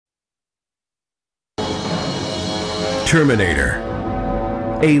Terminator,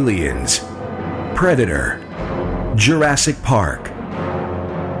 Aliens, Predator, Jurassic Park,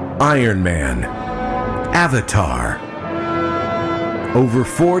 Iron Man, Avatar. Over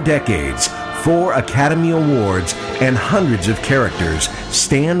 4 decades, 4 Academy Awards, and hundreds of characters,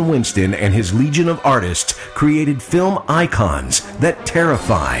 Stan Winston and his legion of artists created film icons that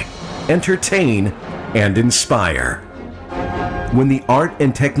terrify, entertain, and inspire. When the art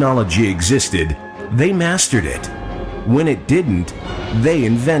and technology existed, they mastered it. When it didn't, they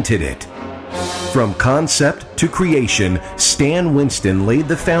invented it. From concept to creation, Stan Winston laid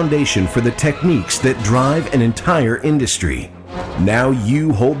the foundation for the techniques that drive an entire industry. Now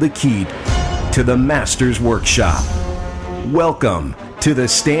you hold the key to the Master's Workshop. Welcome to the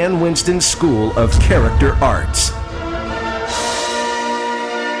Stan Winston School of Character Arts.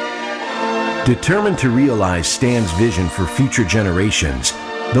 Determined to realize Stan's vision for future generations,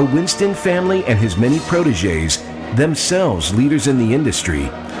 the Winston family and his many protégés, themselves leaders in the industry,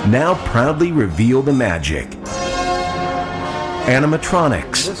 now proudly reveal the magic.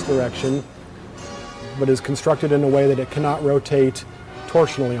 Animatronics. This direction, but is constructed in a way that it cannot rotate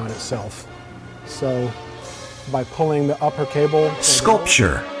torsionally on itself. So by pulling the upper cable...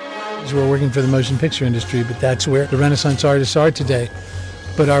 Sculpture. We're working for the motion picture industry, but that's where the Renaissance artists are today.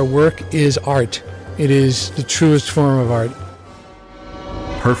 But our work is art. It is the truest form of art.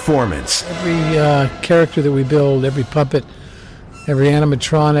 Performance. Every character that we build, every puppet, every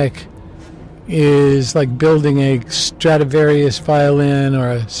animatronic is like building a Stradivarius violin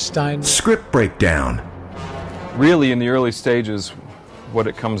or a Stein. Script breakdown. Really, in the early stages, what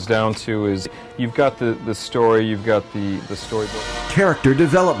it comes down to is you've got the story, you've got the storyboard. Character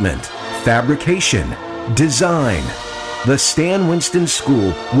development, fabrication, design. The Stan Winston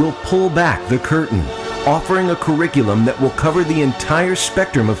School will pull back the curtain, offering a curriculum that will cover the entire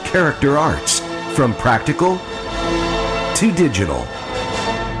spectrum of character arts, from practical to digital.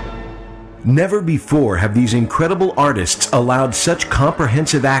 Never before have these incredible artists allowed such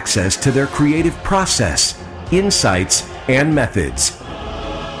comprehensive access to their creative process, insights, and methods.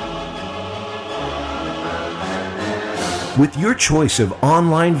 With your choice of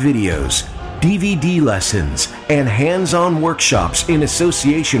online videos, DVD lessons, and hands-on workshops in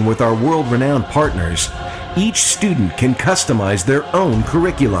association with our world-renowned partners, each student can customize their own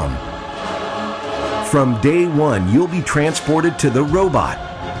curriculum. From day one, you'll be transported to the robot,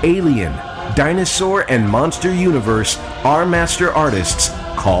 alien, dinosaur, and monster universe our master artists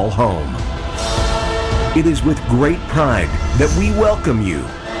call home. It is with great pride that we welcome you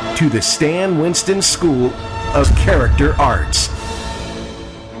to the Stan Winston School of Character Arts.